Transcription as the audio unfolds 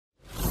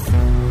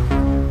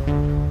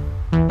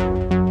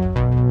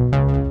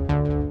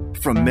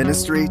from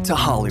ministry to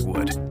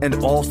Hollywood and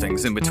all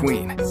things in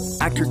between.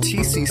 Actor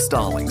T.C.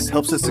 Stallings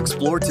helps us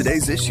explore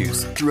today's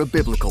issues through a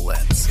biblical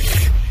lens.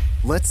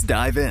 Let's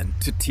dive in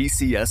to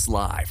TCS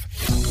Live.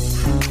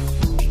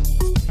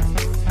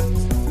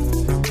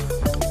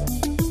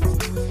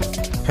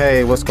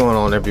 Hey, what's going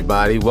on,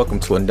 everybody?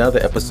 Welcome to another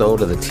episode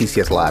of the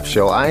TCS Live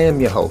Show. I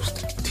am your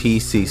host,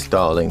 T.C.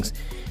 Stallings.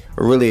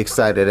 Really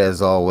excited,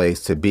 as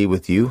always, to be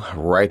with you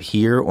right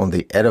here on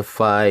the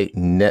Edify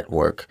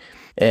Network.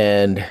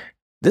 And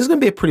this is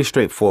going to be a pretty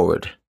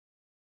straightforward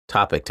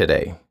topic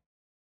today.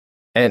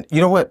 And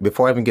you know what?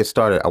 Before I even get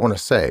started, I want to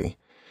say,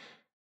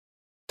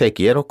 te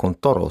quiero con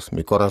todos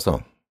mi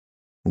corazón.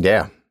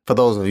 Yeah, for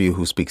those of you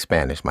who speak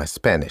Spanish, my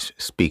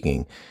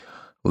Spanish-speaking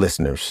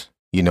listeners,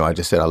 you know I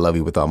just said I love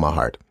you with all my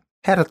heart.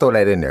 Had to throw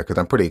that in there because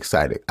I'm pretty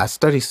excited. I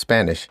study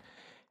Spanish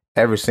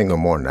every single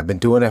morning. I've been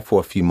doing that for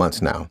a few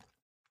months now.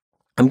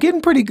 I'm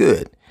getting pretty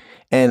good.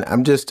 And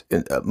I'm just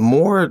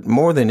more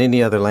than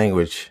any other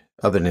language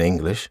other than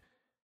English,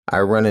 I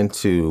run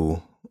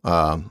into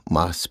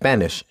my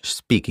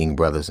Spanish-speaking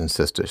brothers and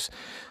sisters.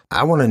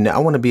 I want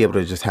to be able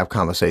to just have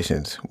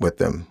conversations with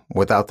them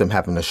without them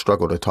having to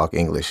struggle to talk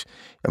English.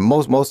 And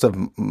most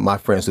of my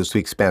friends who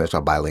speak Spanish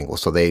are bilingual,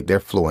 so they're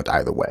fluent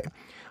either way.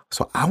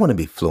 So I want to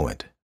be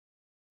fluent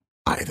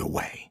either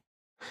way.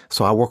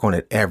 So I work on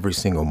it every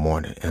single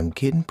morning, and I'm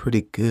getting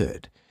pretty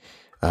good.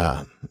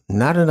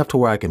 Not enough to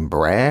where I can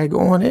brag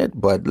on it,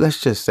 but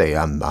let's just say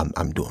I'm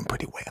doing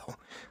pretty well.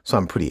 So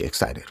I'm pretty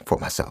excited for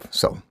myself.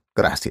 So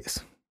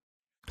gracias.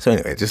 So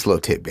anyway, just a little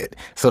tidbit.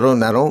 So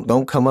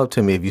don't come up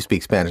to me if you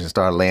speak Spanish and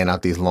start laying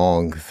out these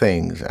long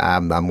things.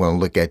 I'm going to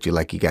look at you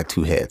like you got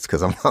two heads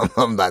because I'm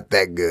not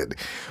that good.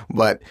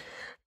 But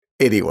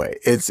anyway,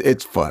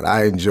 it's fun.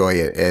 I enjoy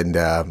it, and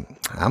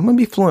I'm going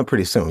to be fluent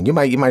pretty soon. You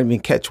might even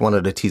catch one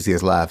of the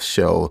TCS Live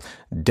show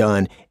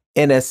done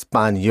in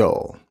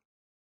Espanol.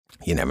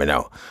 You never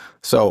know.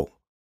 So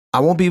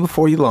I won't be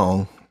before you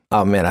long.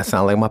 Oh man, I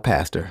sound like my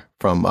pastor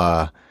from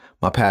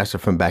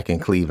back in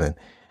Cleveland,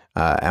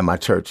 at my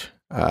church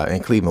in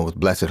Cleveland was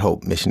Blessed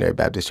Hope Missionary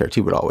Baptist Church.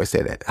 He would always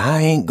say that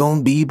I ain't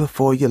gonna be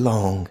before you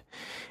long,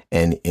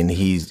 and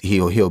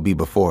he'll be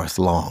before us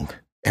long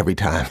every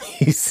time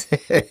he says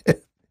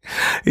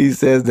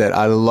that.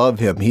 I love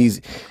him. He's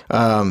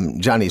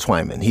Johnny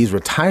Swyman. He's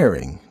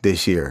retiring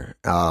this year.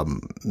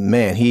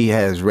 Man, he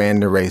has ran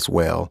the race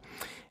well,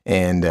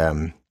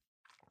 and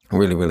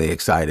really, really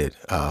excited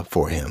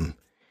for him.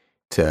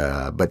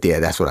 But yeah,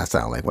 that's what I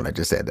sound like when I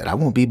just said that. I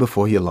won't be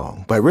before you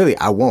long, but really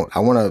I won't.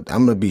 I'm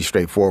going to be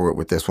straightforward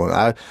with this one.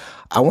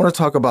 I want to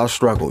talk about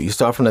struggle. You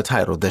start from the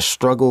title. The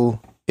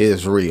struggle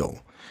is real.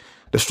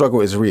 The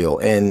struggle is real.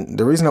 And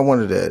the reason I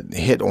wanted to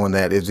hit on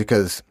that is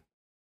because,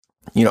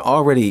 you know,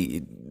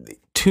 already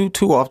too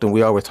often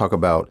we always talk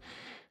about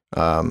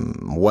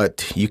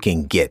what you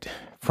can get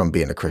from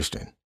being a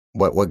Christian.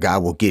 What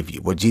God will give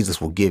you, what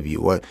Jesus will give you,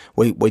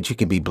 what you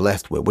can be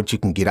blessed with, what you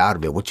can get out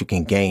of it, what you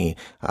can gain,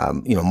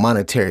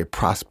 monetary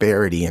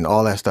prosperity and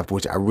all that stuff,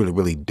 which I really,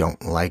 really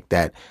don't like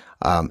that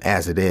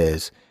as it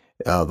is,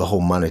 the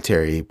whole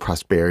monetary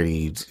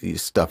prosperity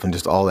stuff and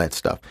just all that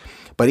stuff.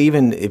 But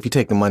even if you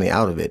take the money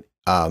out of it,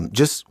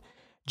 just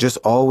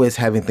always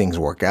having things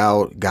work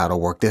out, God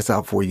will work this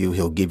out for you.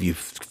 He'll give you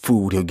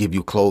food, he'll give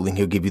you clothing,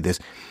 he'll give you this.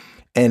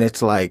 And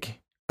it's like,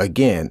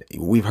 again,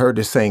 we've heard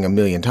this saying a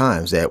million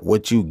times that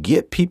what you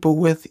get people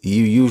with,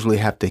 you usually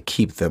have to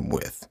keep them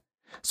with.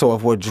 So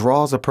if what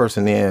draws a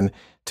person in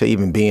to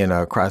even being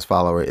a Christ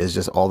follower is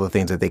just all the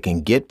things that they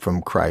can get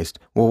from Christ,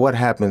 well, what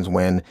happens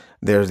when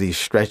there's these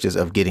stretches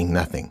of getting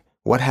nothing?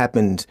 What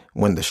happens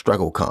when the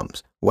struggle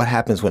comes? What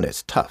happens when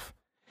it's tough?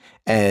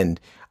 And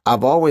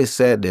I've always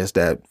said this,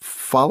 that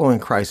following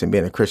Christ and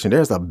being a Christian,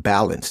 there's a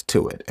balance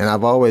to it. And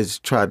I've always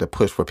tried to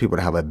push for people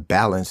to have a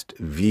balanced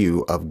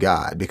view of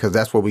God, because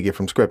that's what we get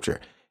from Scripture.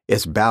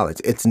 It's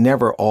balance. It's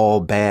never all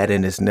bad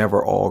and it's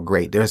never all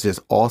great. There's this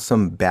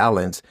awesome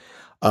balance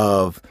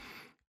of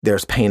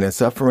there's pain and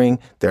suffering,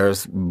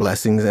 there's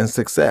blessings and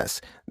success,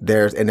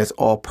 and it's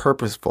all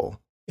purposeful.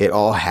 It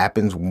all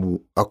happens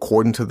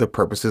according to the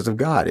purposes of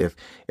God.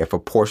 If a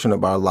portion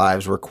of our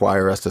lives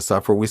require us to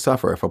suffer, we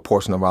suffer. If a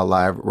portion of our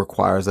life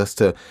requires us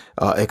to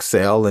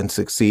excel and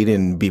succeed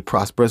and be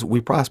prosperous,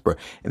 we prosper.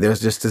 And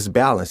there's just this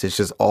balance. It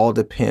just all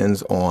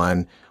depends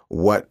on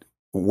what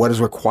is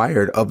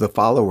required of the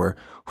follower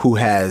who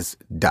has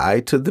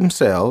died to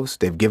themselves.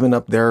 They've given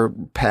up their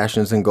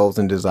passions and goals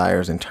and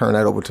desires and turned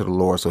that over to the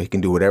Lord so he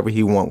can do whatever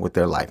he wants with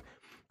their life.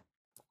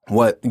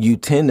 What you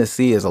tend to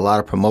see is a lot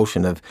of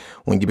promotion of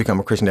when you become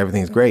a Christian,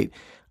 everything's great.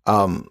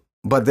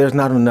 But there's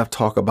not enough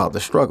talk about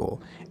the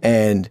struggle.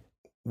 And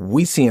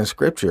we see in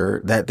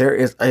Scripture that there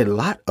is a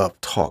lot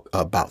of talk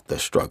about the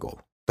struggle.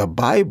 The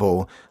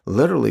Bible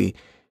literally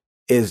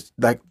is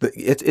like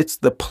it's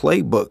the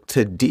playbook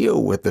to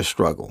deal with the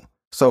struggle.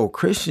 So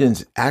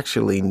Christians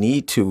actually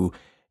need to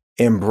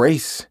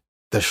embrace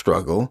the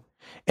struggle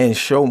and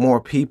show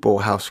more people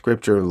how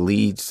Scripture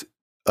leads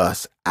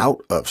us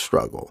out of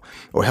struggle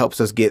or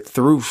helps us get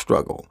through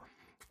struggle.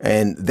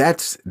 And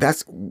that's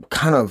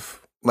kind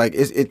of like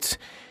it's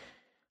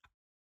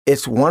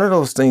it's one of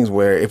those things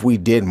where if we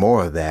did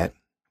more of that,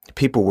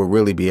 people will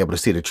really be able to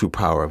see the true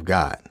power of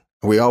God.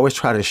 We always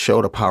try to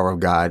show the power of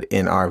God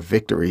in our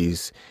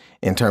victories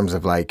in terms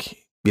of like,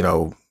 I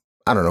don't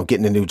know,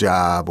 getting a new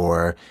job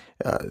or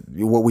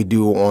what we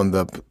do on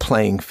the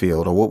playing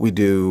field or what we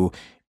do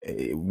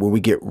when we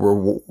get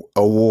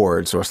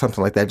awards or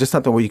something like that. Just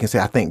something where you can say,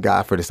 I thank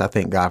God for this. I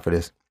thank God for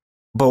this.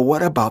 But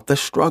what about the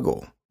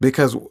struggle?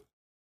 Because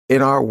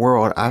in our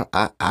world,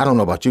 I don't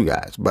know about you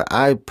guys, but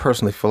I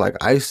personally feel like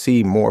I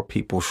see more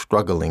people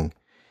struggling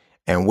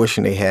and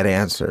wishing they had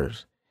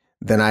answers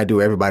than I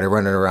do everybody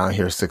running around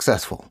here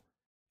successful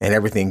and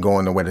everything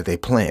going the way that they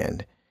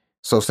planned.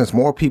 So since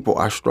more people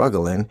are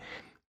struggling,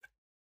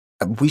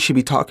 we should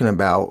be talking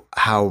about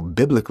how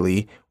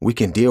biblically we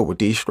can deal with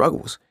these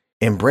struggles.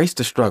 Embrace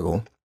the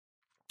struggle.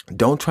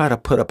 Don't try to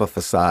put up a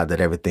facade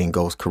that everything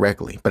goes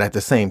correctly. But at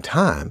the same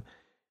time,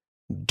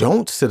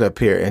 don't sit up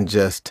here and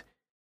just,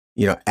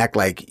 act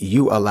like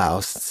you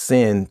allow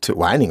sin to,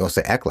 well, I ain't gonna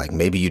say act like,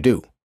 maybe you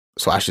do.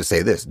 So I should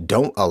say this,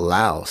 don't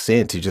allow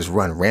sin to just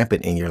run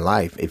rampant in your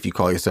life if you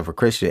call yourself a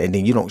Christian and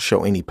then you don't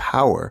show any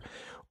power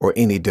or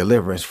any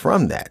deliverance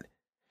from that.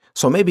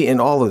 So maybe in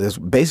all of this,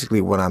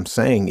 basically what I'm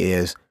saying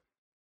is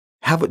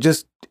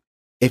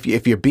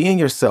if you're being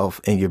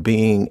yourself and you're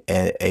being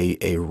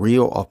a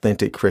real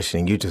authentic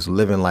Christian, you're just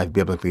living life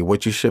biblically,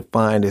 what you should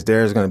find is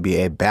there's going to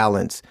be a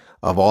balance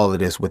of all of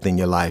this within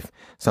your life.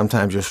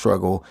 Sometimes you'll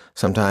struggle.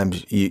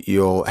 Sometimes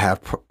you'll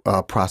have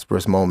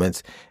prosperous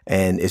moments,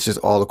 and it's just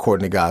all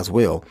according to God's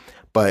will.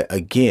 But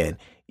again,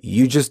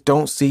 you just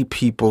don't see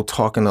people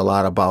talking a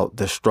lot about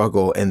the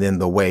struggle and then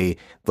the way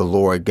the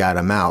Lord got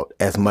them out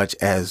as much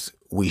as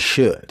we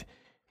should.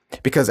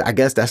 Because I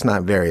guess that's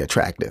not very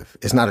attractive.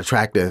 It's not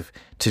attractive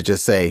to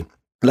just say,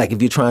 like,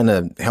 if you're trying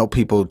to help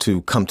people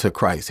to come to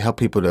Christ, help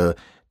people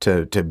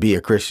to be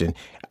a Christian,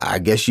 I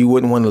guess you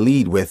wouldn't want to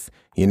lead with,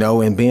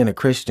 in being a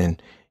Christian,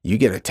 you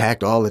get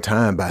attacked all the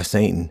time by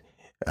Satan.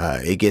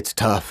 It gets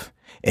tough.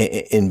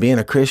 In being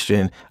a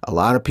Christian, a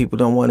lot of people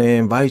don't want to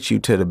invite you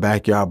to the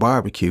backyard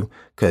barbecue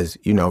because,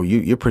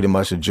 you're pretty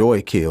much a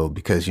joy kill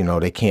because,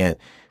 they can't,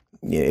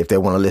 if they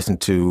want to listen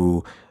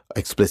to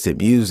explicit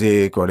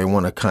music or they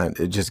want to kind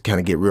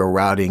of get real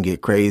rowdy and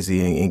get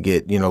crazy and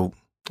get,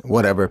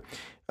 whatever,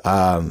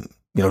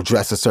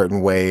 dress a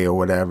certain way or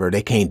whatever.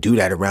 They can't do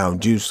that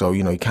around you. So,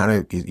 you kind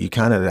of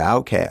the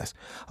outcast.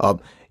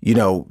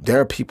 There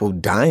are people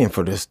dying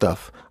for this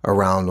stuff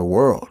around the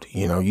world.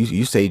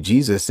 You say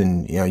Jesus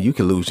and, you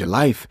can lose your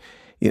life.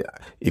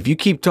 If you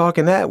keep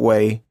talking that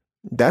way,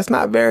 that's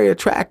not very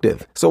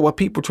attractive. So what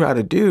people try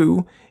to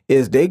do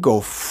is they go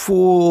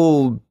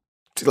full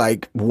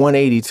like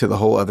 180 to the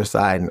whole other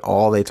side. And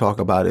all they talk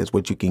about is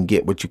what you can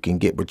get, what you can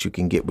get, what you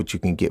can get, what you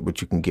can get,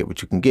 what you can get,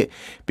 what you can get,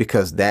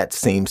 because that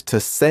seems to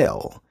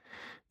sell,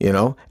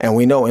 and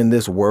we know in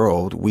this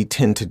world, we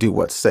tend to do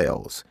what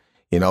sells.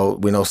 We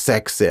know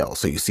sex sells.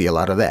 So you see a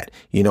lot of that,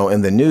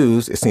 in the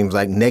news, it seems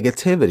like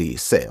negativity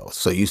sells.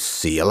 So you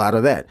see a lot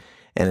of that.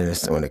 And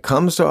when it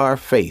comes to our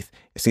faith,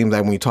 it seems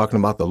like when you're talking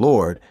about the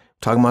Lord,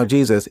 talking about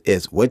Jesus,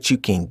 is what you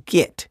can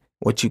get,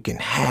 what you can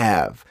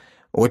have,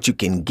 what you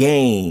can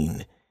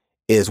gain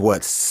is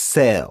what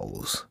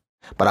sells.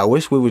 But I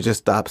wish we would just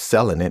stop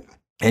selling it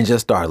and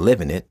just start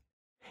living it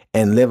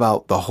and live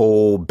out the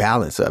whole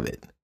balance of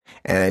it.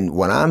 And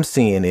what I'm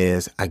seeing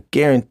is, I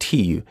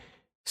guarantee you,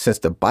 since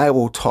the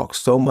Bible talks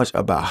so much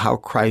about how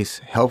Christ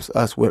helps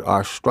us with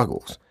our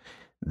struggles,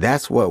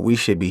 that's what we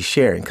should be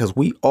sharing, because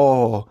we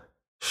all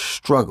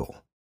struggle.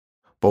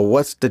 But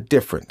what's the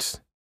difference?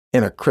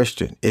 In a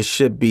Christian, it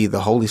should be the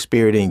Holy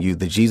Spirit in you,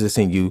 the Jesus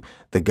in you,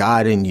 the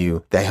God in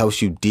you that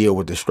helps you deal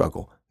with the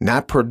struggle.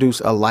 Not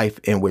produce a life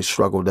in which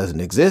struggle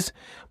doesn't exist,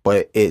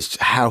 but it's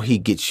how he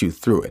gets you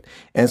through it.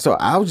 And so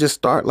I'll just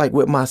start like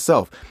with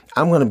myself.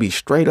 I'm going to be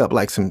straight up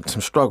like some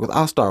struggles.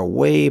 I'll start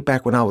way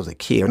back when I was a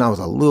kid, when I was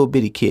a little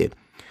bitty kid.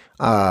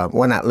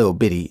 Well, not little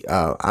bitty.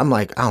 I'm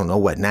like, I don't know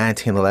what, 9,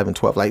 10, 11,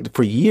 12. Like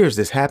for years,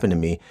 this happened to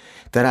me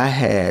that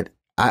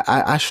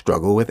I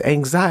struggled with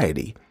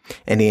anxiety.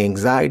 And the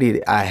anxiety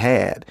that I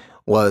had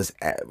was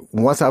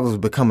once I was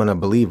becoming a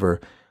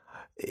believer,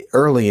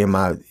 early in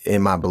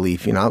my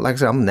belief, like I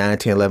said, I'm 9,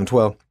 10, 11,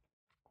 12.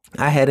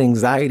 I had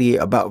anxiety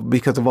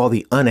because of all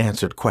the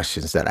unanswered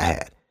questions that I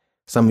had.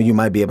 Some of you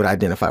might be able to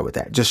identify with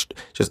that. Just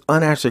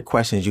unanswered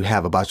questions you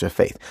have about your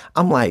faith.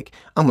 I'm like,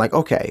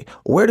 okay,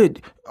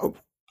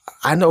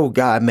 I know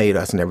God made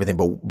us and everything,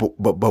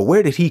 but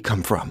where did he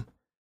come from?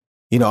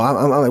 I'm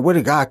like, where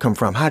did God come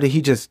from? How did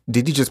he just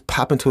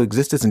pop into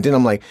existence? And then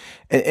I'm like,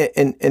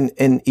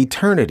 and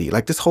eternity,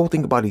 like this whole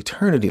thing about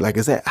eternity, like,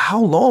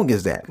 how long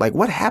is that? Like,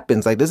 what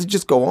happens? Like, does it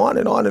just go on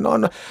and on and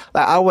on? Like,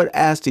 I would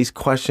ask these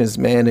questions,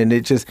 man. And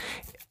it just,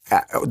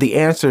 the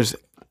answers,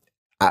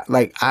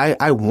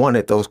 I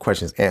wanted those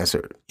questions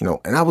answered,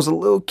 and I was a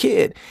little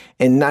kid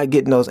and not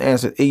getting those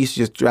answers. It used to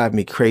just drive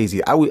me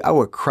crazy. I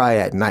would cry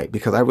at night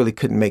because I really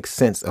couldn't make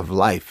sense of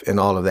life and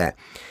all of that.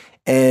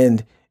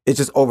 And it's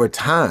just over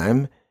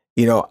time,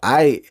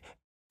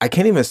 I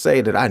can't even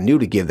say that I knew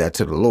to give that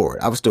to the Lord.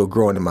 I was still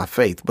growing in my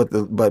faith, but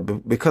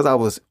because I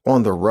was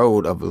on the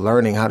road of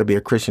learning how to be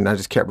a Christian, I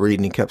just kept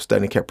reading and kept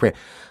studying, kept praying.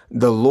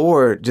 The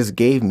Lord just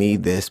gave me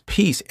this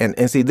peace.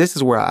 And see, this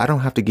is where I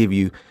don't have to give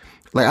you,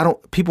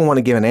 people want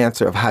to give an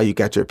answer of how you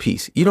got your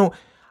peace.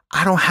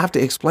 I don't have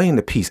to explain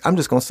the peace. I'm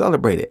just going to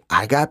celebrate it.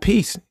 I got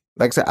peace.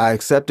 Like I said, I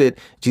accepted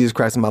Jesus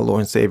Christ as my Lord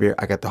and Savior.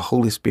 I got the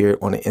Holy Spirit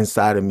on the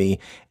inside of me.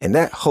 And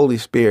that Holy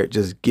Spirit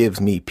just gives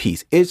me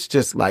peace. It's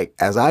just like,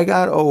 as I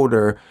got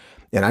older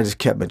and I just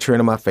kept maturing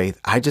in my faith,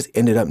 I just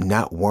ended up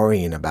not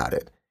worrying about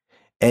it.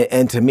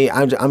 And to me,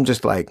 I'm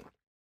just like,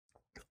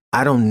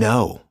 I don't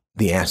know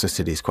the answers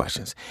to these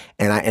questions.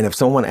 And if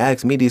someone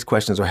asked me these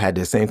questions or had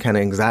the same kind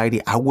of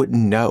anxiety, I wouldn't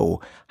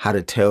know how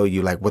to tell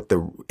you like what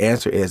the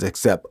answer is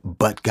except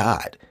but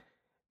God.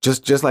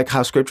 Just like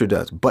how scripture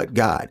does, but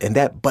God. And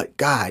that but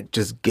God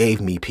just gave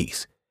me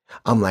peace.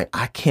 I'm like,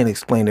 I can't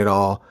explain it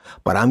all,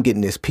 but I'm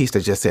getting this peace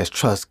that just says,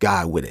 trust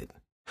God with it.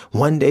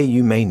 One day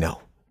you may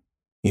know.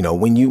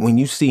 When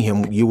you see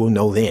him, you will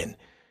know then.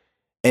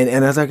 And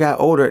as I got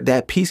older,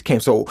 that peace came.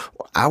 So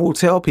I will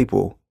tell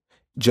people,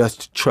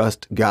 just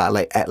trust God,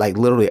 like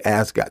literally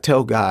ask God,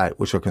 tell God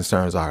what your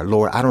concerns are.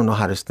 Lord, I don't know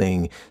how this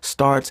thing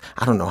starts.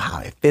 I don't know how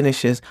it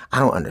finishes. I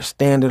don't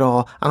understand it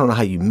all. I don't know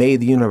how you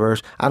made the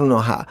universe. I don't know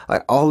how,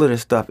 like all of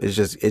this stuff is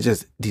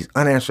just these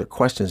unanswered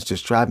questions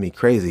just drive me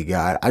crazy,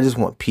 God. I just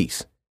want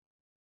peace.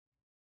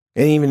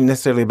 It ain't even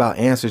necessarily about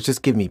answers.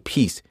 Just give me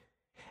peace.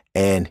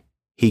 And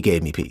he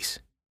gave me peace.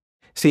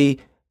 See,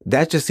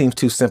 that just seems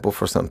too simple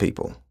for some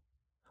people,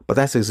 but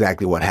that's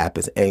exactly what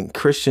happens. And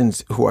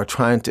Christians who are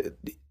trying to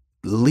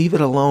leave it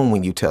alone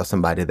when you tell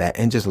somebody that,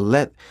 and just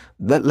let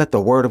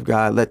the word of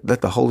God, let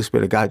the Holy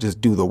Spirit of God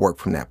just do the work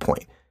from that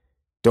point.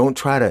 People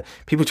try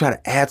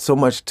to add so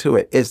much to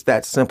it. It's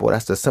that simple.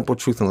 That's the simple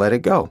truth, and let it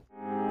go.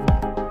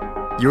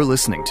 You're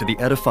listening to the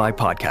Edify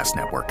Podcast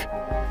Network.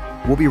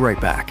 We'll be right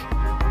back.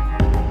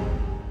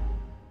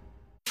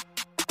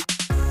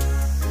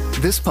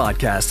 This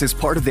podcast is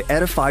part of the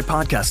Edify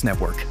Podcast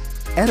Network.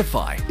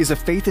 Edify is a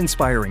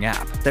faith-inspiring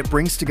app that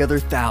brings together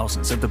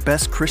thousands of the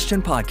best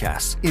Christian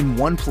podcasts in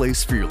one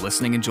place for your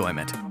listening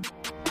enjoyment.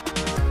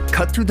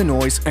 Cut through the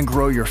noise and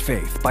grow your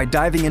faith by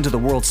diving into the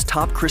world's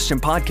top Christian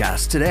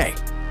podcasts today.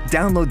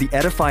 Download the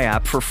Edify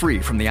app for free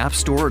from the App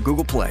Store or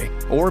Google Play,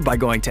 or by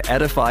going to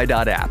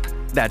edify.app.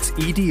 That's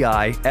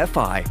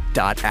EDIFI.app.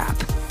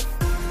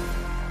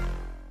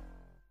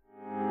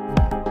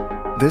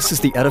 This is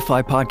the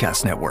Edify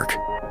Podcast Network.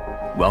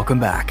 Welcome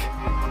back.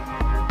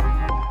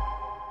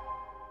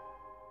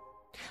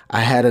 I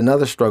had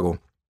another struggle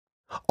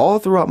all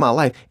throughout my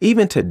life.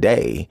 Even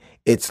today,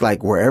 it's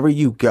like wherever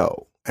you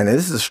go, and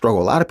this is a struggle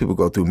a lot of people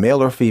go through,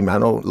 male or female. I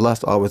know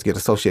lust always gets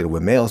associated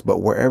with males,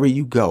 but wherever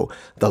you go,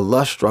 the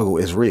lust struggle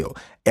is real.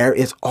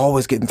 It's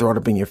always getting thrown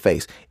up in your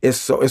face.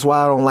 It's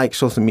why I don't like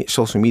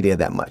social media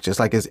that much. It's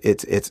like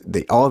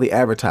all the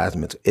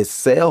advertisements. It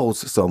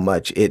sells so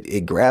much.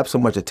 It grabs so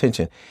much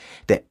attention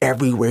that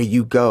everywhere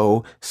you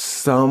go,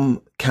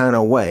 some kind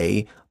of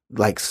way,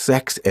 like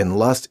sex and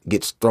lust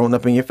gets thrown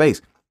up in your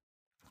face.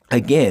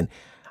 Again,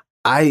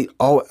 I'm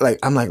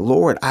like,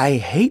 Lord, I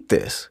hate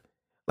this.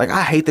 Like,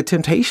 I hate the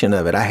temptation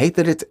of it. I hate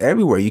that it's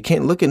everywhere. You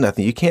can't look at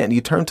nothing. You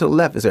turn to the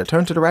left. Is there?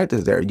 Turn to the right.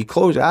 Is there? You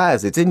close your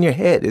eyes. It's in your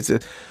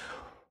head.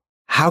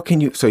 How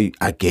can you? So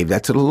I gave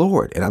that to the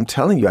Lord, and I'm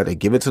telling you, I had to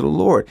give it to the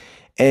Lord.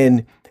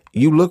 And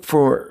you look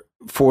for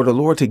the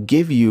Lord to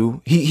give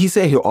you. He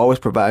said he'll always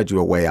provide you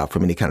a way out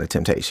from any kind of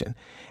temptation.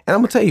 And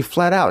I'm gonna tell you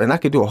flat out, and I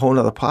could do a whole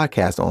nother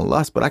podcast on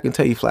lust, but I can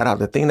tell you flat out,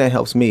 the thing that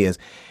helps me is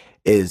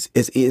it's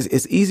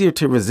easier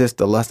to resist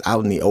the lust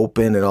out in the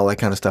open and all that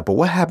kind of stuff. But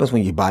what happens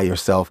when you're by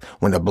yourself,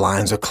 when the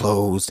blinds are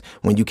closed,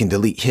 when you can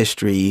delete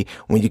history,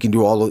 when you can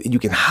you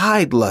can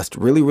hide lust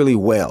really, really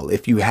well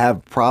if you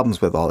have problems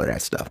with all of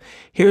that stuff.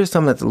 Here's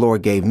something that the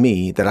Lord gave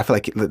me that I feel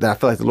like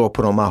the Lord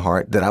put on my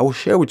heart that I will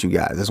share with you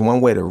guys. It's one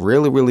way to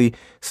really, really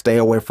stay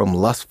away from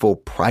lustful,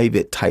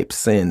 private type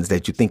sins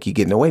that you think you're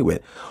getting away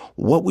with.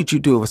 What would you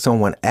do if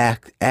someone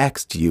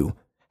asked you,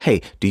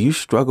 hey, do you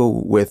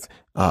struggle with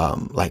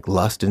like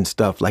lust and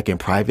stuff, like in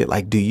private?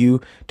 Like, do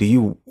you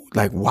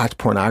like watch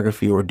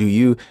pornography, or do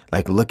you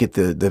like look at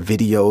the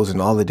videos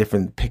and all the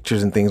different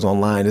pictures and things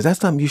online? Is that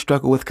something you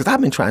struggle with? Because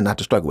I've been trying not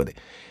to struggle with it.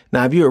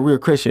 Now, if you're a real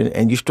Christian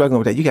and you're struggling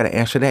with that, you got to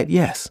answer that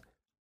yes.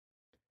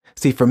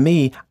 See, for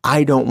me,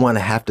 I don't want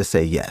to have to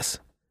say yes.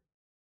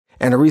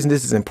 And the reason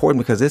this is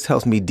important because this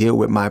helps me deal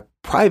with my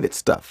private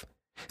stuff.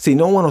 See,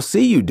 no one will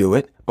see you do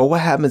it, but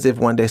what happens if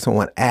one day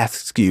someone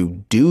asks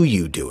you, do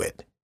you do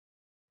it?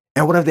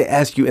 And what if they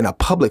ask you in a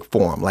public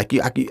forum? Like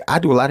I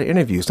do a lot of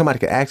interviews. Somebody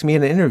could ask me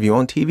in an interview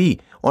on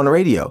TV, on the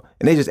radio,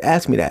 and they just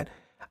ask me that.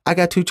 I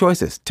got two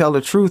choices: tell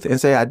the truth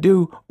and say I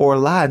do, or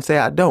lie and say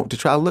I don't to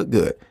try to look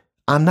good.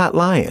 I'm not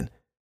lying.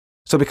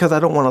 So because I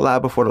don't want to lie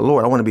before the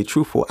Lord, I want to be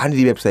truthful. I need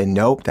to be able to say,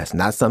 nope, that's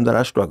not something that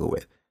I struggle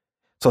with.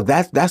 So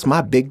that's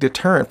my big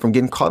deterrent from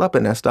getting caught up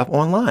in that stuff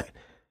online.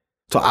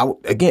 So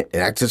again,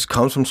 that just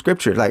comes from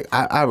scripture. Like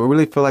I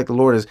really feel like the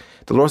Lord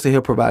said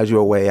he'll provide you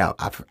a way out.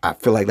 I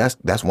feel like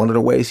that's one of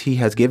the ways he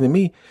has given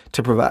me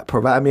to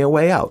provide me a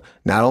way out.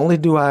 Not only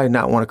do I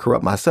not want to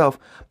corrupt myself,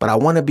 but I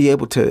want to be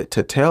able to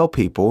tell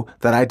people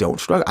that I don't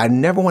struggle. I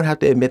never want to have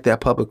to admit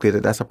that publicly,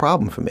 that that's a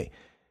problem for me.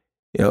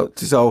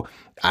 So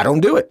I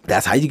don't do it.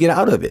 That's how you get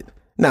out of it.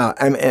 Now,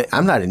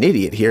 I'm not an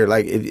idiot here.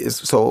 Like,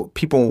 so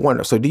people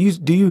wonder. So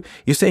you're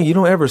saying you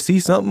don't ever see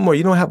something, or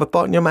you don't have a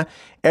thought in your mind?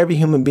 Every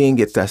human being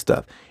gets that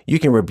stuff. You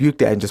can rebuke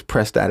that and just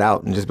press that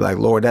out and just be like,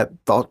 Lord, that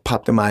thought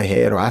popped in my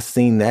head, or I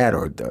seen that,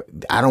 or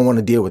I don't want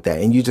to deal with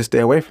that. And you just stay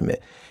away from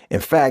it.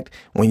 In fact,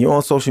 when you're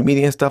on social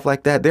media and stuff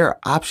like that, there are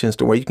options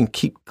to where you can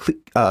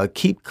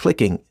keep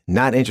clicking,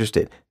 not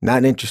interested,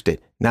 not interested,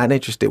 not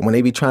interested. When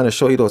they be trying to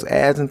show you those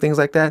ads and things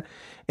like that,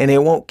 and it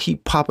won't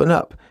keep popping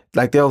up.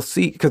 Like they'll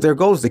see, because their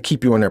goal is to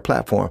keep you on their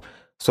platform.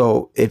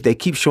 So if they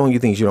keep showing you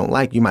things you don't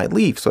like, you might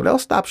leave. So they'll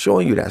stop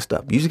showing you that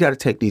stuff. You just got to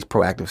take these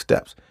proactive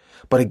steps.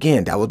 But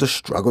again, that was the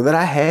struggle that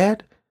I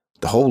had,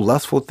 the whole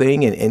lustful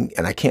thing, and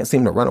I can't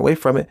seem to run away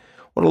from it.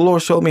 Well, the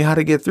Lord showed me how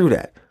to get through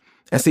that.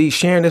 And see,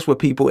 sharing this with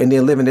people and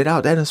then living it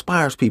out, that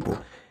inspires people.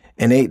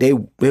 And they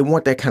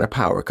want that kind of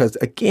power. Because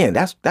again,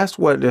 that's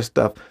what this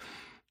stuff,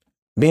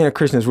 being a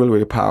Christian is really,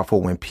 really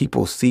powerful when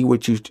people see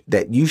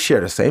that you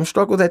share the same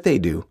struggle that they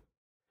do,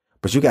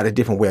 but you got a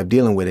different way of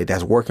dealing with it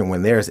that's working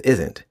when theirs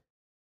isn't.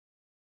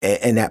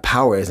 And that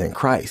power is in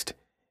Christ.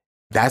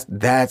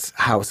 That's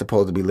how it's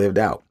supposed to be lived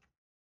out.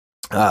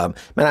 Man,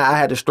 I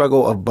had the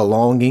struggle of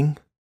belonging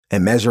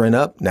and measuring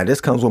up. Now,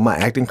 this comes with my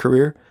acting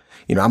career.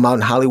 I'm out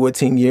in Hollywood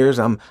 10 years.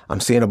 I'm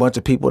seeing a bunch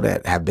of people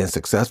that have been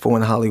successful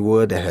in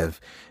Hollywood that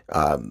have,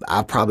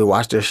 I've probably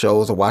watched their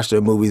shows or watched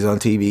their movies on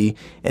TV.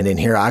 And then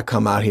here I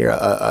come out here,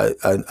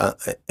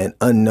 an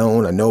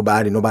unknown, a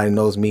nobody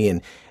knows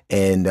me.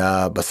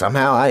 But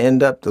somehow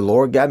the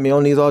Lord got me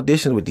on these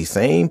auditions with these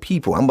same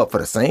people. I'm up for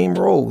the same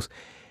roles.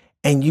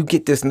 And you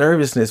get this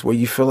nervousness where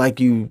you feel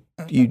like you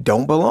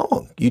don't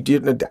belong.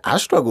 I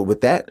struggled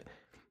with that.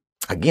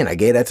 Again, I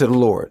gave that to the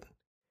Lord.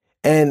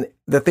 And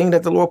the thing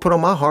that the Lord put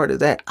on my heart is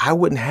that I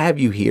wouldn't have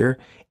you here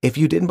if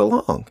you didn't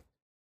belong.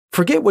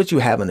 Forget what you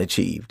haven't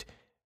achieved.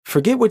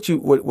 Forget what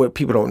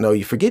people don't know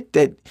you. Forget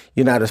that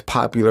you're not as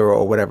popular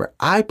or whatever.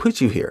 I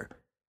put you here.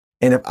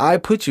 And if I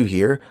put you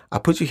here, I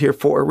put you here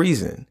for a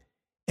reason.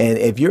 And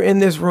if you're in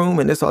this room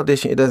in this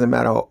audition, it doesn't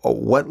matter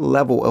what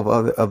level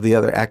of the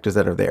other actors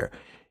that are there.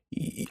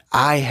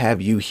 I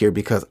have you here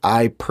because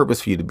I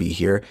purpose for you to be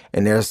here.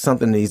 And there's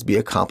something that needs to be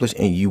accomplished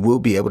and you will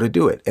be able to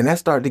do it. And that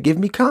started to give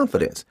me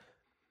confidence.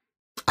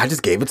 I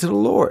just gave it to the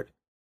Lord.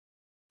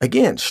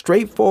 Again,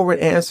 straightforward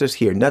answers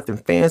here. Nothing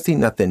fancy,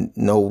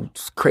 no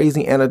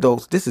crazy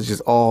anecdotes. This is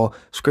just all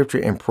scripture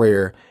and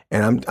prayer.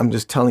 And I'm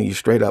just telling you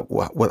straight up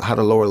how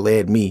the Lord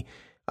led me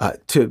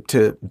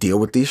to deal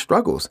with these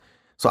struggles.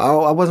 So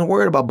I wasn't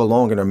worried about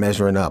belonging or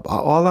measuring up.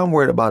 All I'm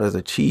worried about is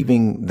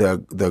achieving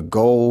the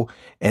goal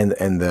and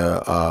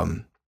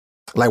the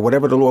like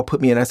whatever the Lord put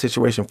me in that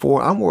situation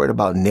for. I'm worried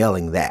about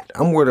nailing that.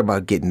 I'm worried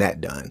about getting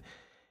that done.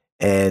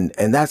 And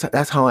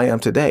that's how I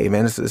am today,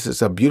 man.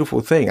 It's a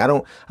beautiful thing. I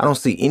don't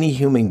see any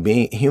human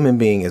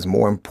being as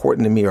more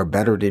important than me or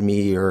better than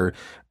me or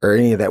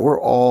any of that. We're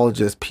all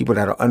just people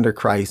that are under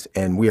Christ,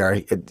 and we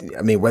are.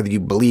 I mean, whether you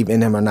believe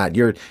in Him or not,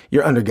 you're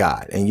under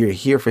God, and you're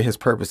here for His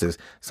purposes.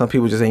 Some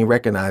people just ain't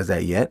recognized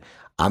that yet.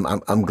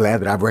 I'm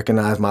glad that I've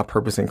recognized my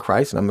purpose in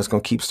Christ, and I'm just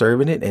gonna keep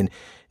serving it. And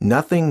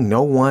nothing,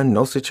 no one,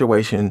 no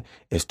situation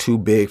is too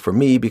big for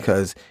me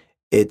because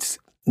it's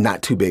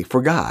not too big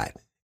for God.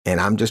 And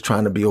I'm just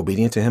trying to be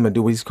obedient to Him and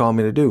do what He's called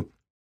me to do.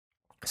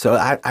 So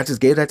I just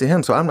gave that to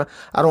Him. So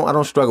I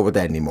don't struggle with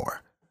that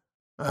anymore.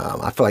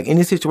 I feel like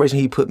any situation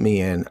He put me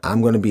in,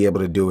 I'm going to be able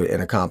to do it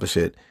and accomplish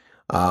it.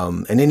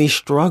 And any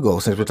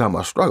struggles, since we're talking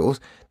about struggles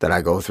that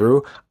I go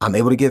through, I'm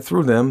able to get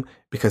through them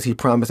because He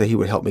promised that He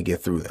would help me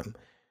get through them.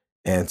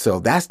 And so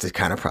that's the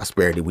kind of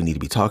prosperity we need to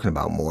be talking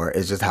about more,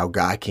 is just how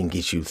God can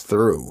get you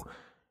through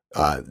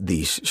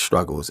these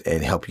struggles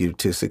and help you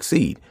to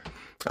succeed.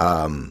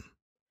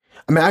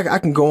 I mean, I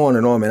can go on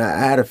and on, man. I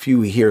had a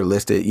few here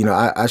listed.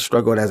 I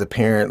struggled as a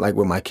parent, like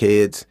with my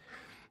kids.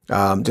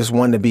 Just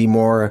wanted to be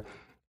more.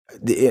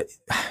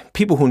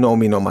 People who know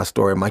me know my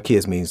story. My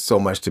kids mean so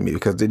much to me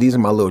because these are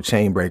my little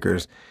chain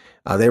breakers.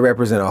 They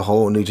represent a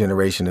whole new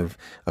generation of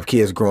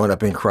kids growing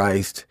up in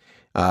Christ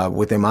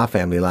within my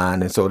family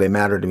line, and so they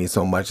matter to me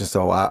so much. And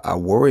so I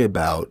worry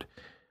about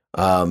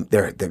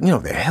their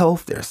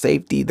health, their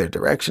safety, their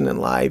direction in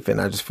life.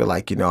 And I just feel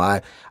like,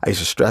 I used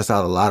to stress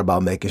out a lot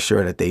about making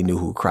sure that they knew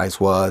who Christ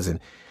was. And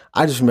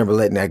I just remember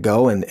letting that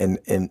go. And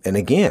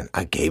again,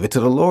 I gave it to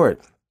the Lord.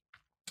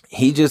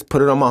 He just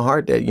put it on my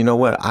heart that, you know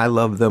what? I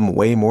love them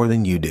way more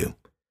than you do.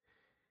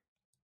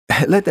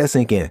 Let that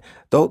sink in.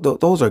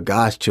 Those are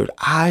God's children.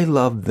 I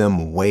love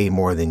them way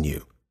more than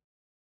you.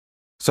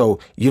 So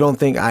you don't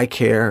think I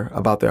care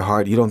about their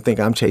heart? You don't think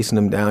I'm chasing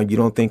them down? You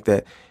don't think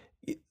that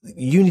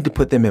you need to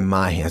put them in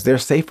my hands? They're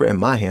safer in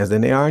my hands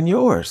than they are in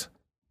yours.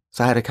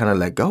 So I had to kind of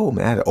let go,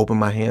 man. I had to open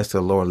my hands to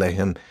the Lord, let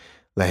Him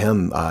Let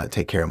him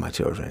take care of my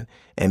children,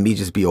 and me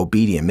just be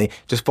obedient. Me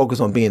just focus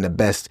on being the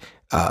best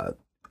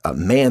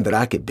man that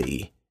I could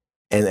be,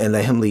 and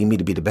let him lead me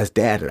to be the best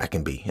dad that I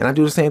can be. And I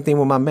do the same thing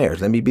with my marriage.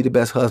 Let me be the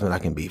best husband I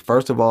can be.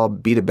 First of all,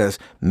 be the best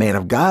man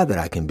of God that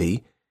I can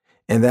be,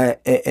 and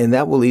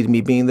that will lead to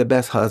me being the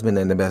best husband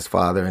and the best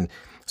father. And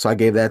so I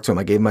gave that to him.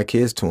 I gave my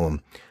kids to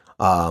him.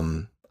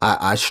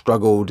 I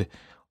struggled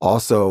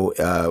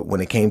also when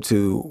it came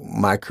to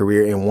my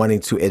career and wanting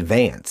to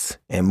advance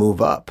and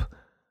move up.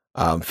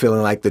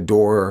 Feeling like the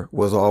door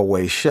was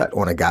always shut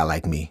on a guy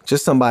like me,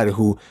 just somebody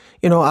who,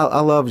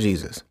 I love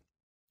Jesus.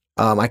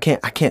 I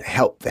can't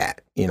help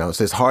that, so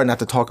it's hard not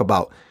to talk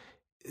about,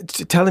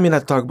 telling me not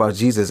to talk about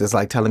Jesus is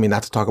like telling me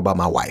not to talk about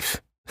my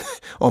wife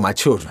or my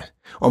children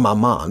or my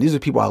mom. These are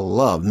people I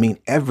love, mean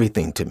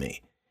everything to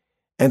me.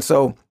 And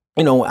so,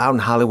 out in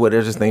Hollywood,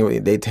 there's this thing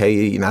where they tell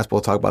you you're not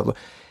supposed to talk about,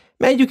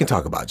 man, you can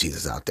talk about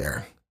Jesus out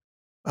there.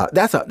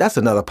 That's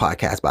another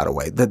podcast, by the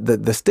way.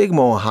 The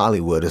stigma on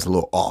Hollywood is a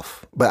little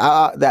off, but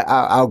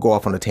I'll go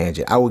off on a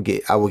tangent. I will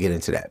get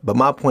into that. But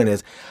my point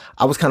is,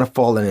 I was kind of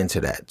falling into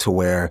that to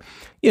where,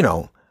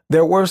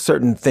 there were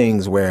certain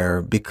things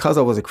where, because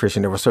I was a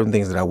Christian, there were certain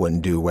things that I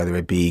wouldn't do, whether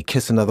it be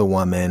kiss another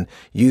woman,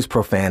 use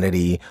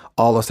profanity,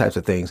 all those types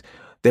of things.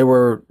 They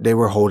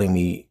were holding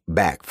me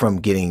back from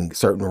getting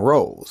certain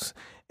roles,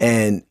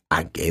 and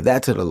I gave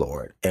that to the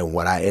Lord. And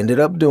what I ended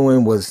up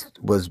doing was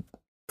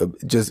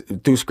just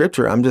through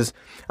scripture, I'm just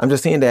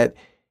seeing that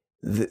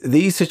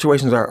these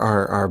situations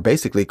are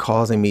basically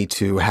causing me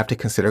to have to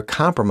consider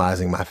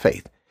compromising my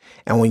faith.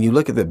 And when you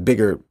look at the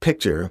bigger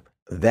picture,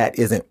 that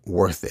isn't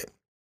worth it.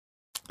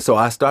 So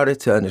I started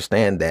to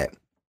understand that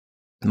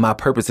my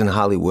purpose in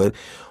Hollywood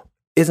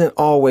isn't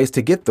always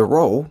to get the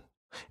role.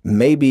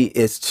 Maybe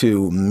it's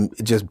to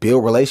just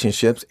build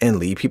relationships and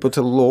lead people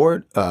to the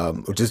Lord,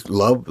 just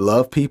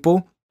love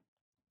people.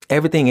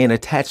 Everything ain't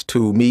attached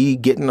to me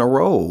getting a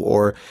role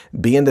or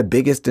being the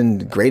biggest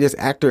and greatest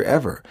actor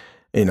ever.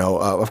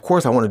 Of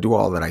course, I want to do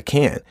all that I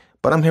can,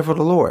 but I'm here for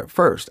the Lord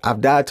first.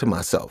 I've died to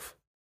myself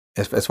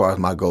as far as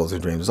my goals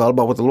and dreams. It's all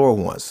about what the Lord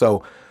wants.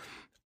 So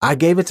I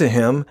gave it to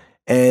him,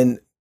 and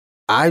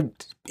I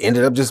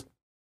ended up just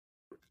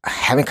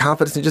having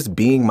confidence in just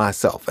being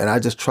myself. And I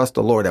just trust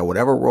the Lord that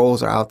whatever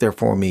roles are out there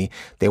for me,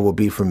 they will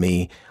be for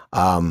me.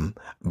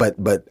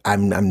 But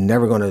I'm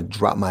never going to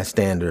drop my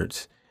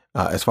standards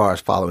as far as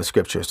following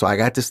scripture. So I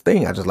got this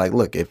thing. I just like,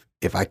 look,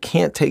 if I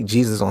can't take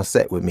Jesus on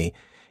set with me,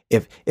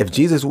 if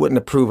Jesus wouldn't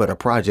approve of the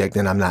project,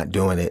 then I'm not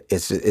doing it.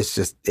 It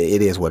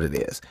is what it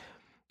is.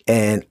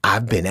 And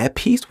I've been at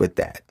peace with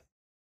that.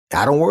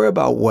 I don't worry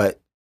about what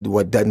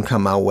doesn't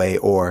come my way,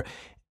 or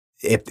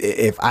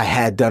if I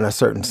had done a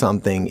certain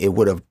something, it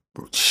would have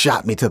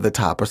shot me to the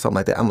top or something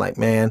like that. I'm like,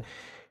 man,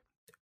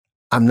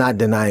 I'm not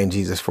denying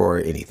Jesus for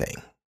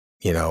anything,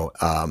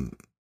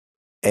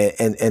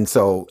 And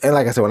so, and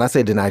like I said, when I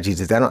say deny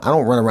Jesus, I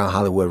don't run around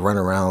Hollywood, run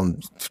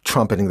around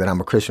trumpeting that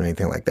I'm a Christian or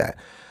anything like that.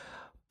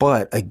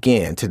 But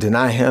again, to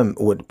deny him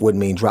would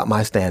mean drop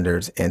my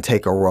standards and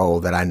take a role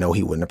that I know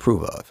he wouldn't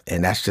approve of.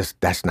 And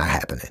that's not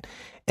happening.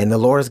 And the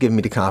Lord has given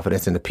me the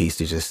confidence and the peace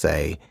to just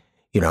say,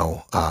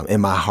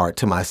 in my heart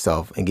to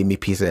myself, and give me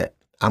peace that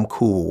I'm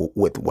cool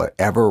with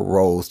whatever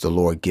roles the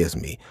Lord gives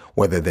me,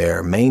 whether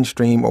they're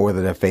mainstream or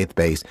whether they're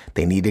faith-based,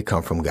 they need to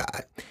come from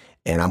God.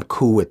 And I'm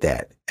cool with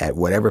that at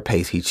whatever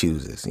pace he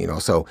chooses,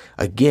 So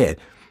again,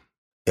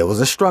 it was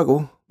a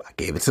struggle. I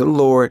gave it to the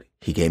Lord.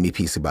 He gave me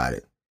peace about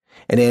it.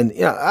 And then,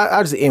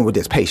 I'll just end with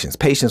this. Patience.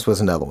 Patience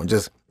was another one.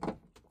 Just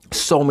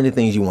so many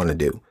things you want to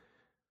do.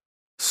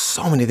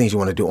 So many things you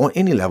want to do on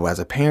any level, as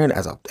a parent,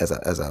 as a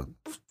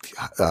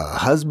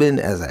husband,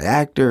 as an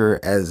actor,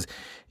 as,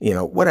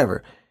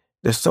 whatever.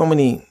 There's so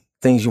many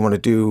things you want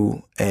to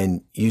do,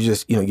 and you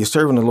just, you're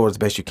serving the Lord as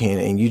best you can,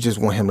 and you just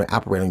want him to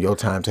operate on your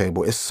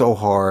timetable. It's so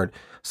hard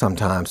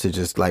sometimes to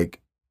just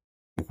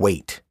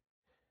wait.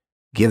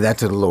 Give that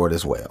to the Lord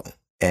as well.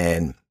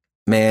 And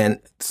man,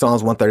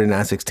 Psalms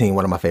 139:16,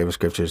 one of my favorite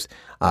scriptures.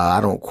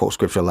 I don't quote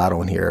scripture a lot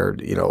on here,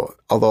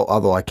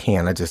 although I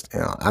can. I just,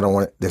 I don't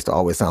want this to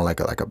always sound like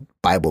a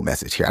Bible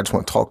message here. I just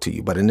want to talk to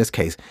you. But in this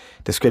case,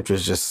 the scripture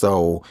is just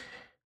so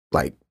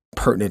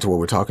pertinent to what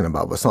we're talking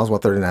about. But Psalms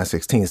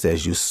 139:16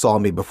 says, "You saw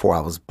me before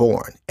I was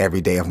born. Every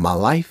day of my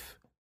life,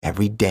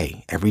 every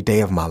day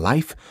of my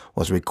life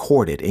was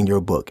recorded in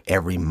your book.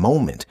 Every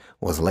moment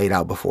was laid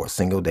out before a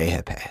single day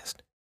had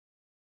passed."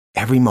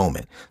 Every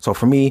moment. So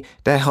for me,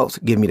 that helps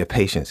give me the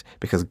patience,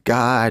 because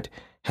God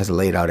has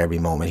laid out every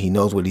moment. He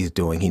knows what he's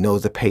doing. He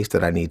knows the pace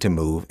that I need to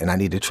move, and I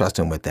need to trust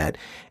him with that.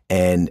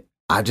 And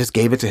I just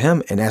gave it to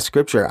him. And that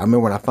scripture, I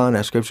remember when I found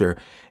that scripture,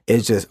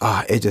 it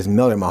just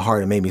melted my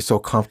heart and made me so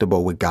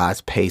comfortable with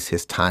God's pace,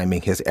 his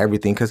timing, his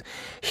everything, because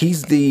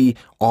he's the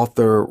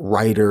author,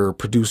 writer,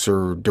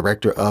 producer,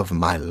 director of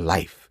my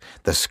life,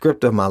 the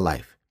script of my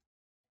life.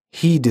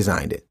 He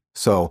designed it.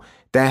 So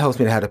that helps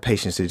me to have the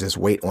patience to just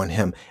wait on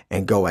him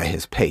and go at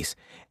his pace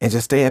and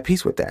just stay at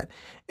peace with that.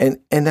 And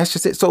that's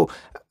just it. So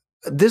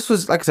this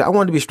was, like I said, I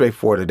wanted to be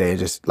straightforward today. And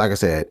just, like I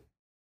said,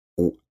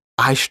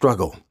 I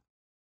struggle.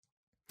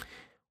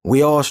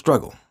 We all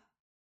struggle.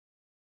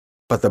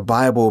 But the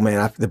Bible,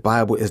 man, the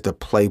Bible is the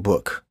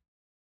playbook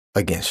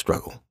against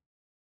struggle.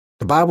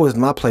 The Bible is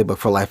my playbook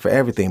for life, for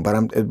everything,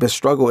 but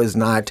struggle is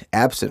not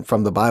absent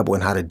from the Bible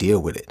and how to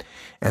deal with it.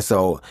 And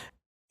so,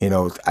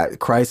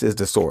 Christ is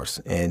the source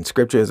and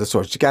scripture is the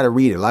source. You got to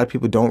read it. A lot of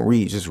people don't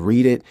read. Just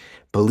read it,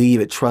 believe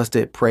it, trust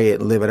it, pray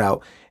it, live it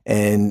out.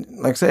 And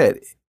like I said,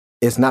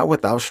 it's not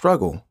without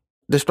struggle.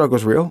 The struggle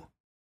is real,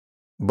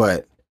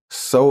 but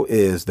so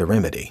is the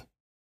remedy.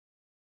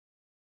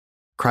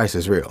 Christ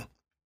is real.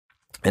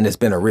 And it's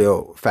been a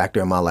real factor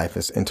in my life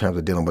in terms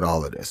of dealing with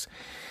all of this.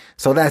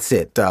 So that's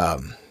it.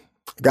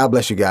 God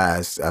bless you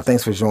guys.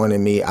 Thanks for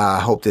joining me. I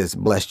hope this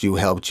blessed you,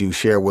 helped you.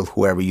 Share with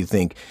whoever you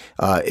think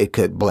it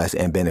could bless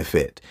and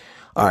benefit.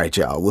 All right,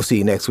 y'all. We'll see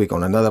you next week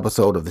on another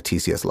episode of the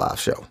TCS Live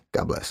Show.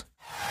 God bless.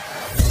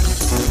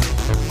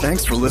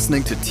 Thanks for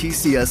listening to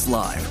TCS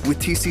Live with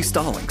TC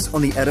Stallings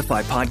on the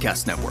Edify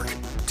Podcast Network.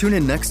 Tune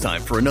in next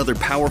time for another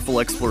powerful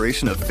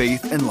exploration of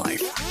faith and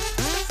life.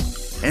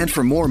 And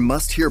for more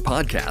must-hear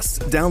podcasts,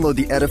 download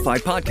the Edify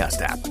Podcast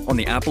app on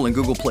the Apple and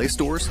Google Play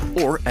stores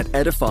or at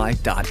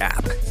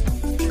edify.app.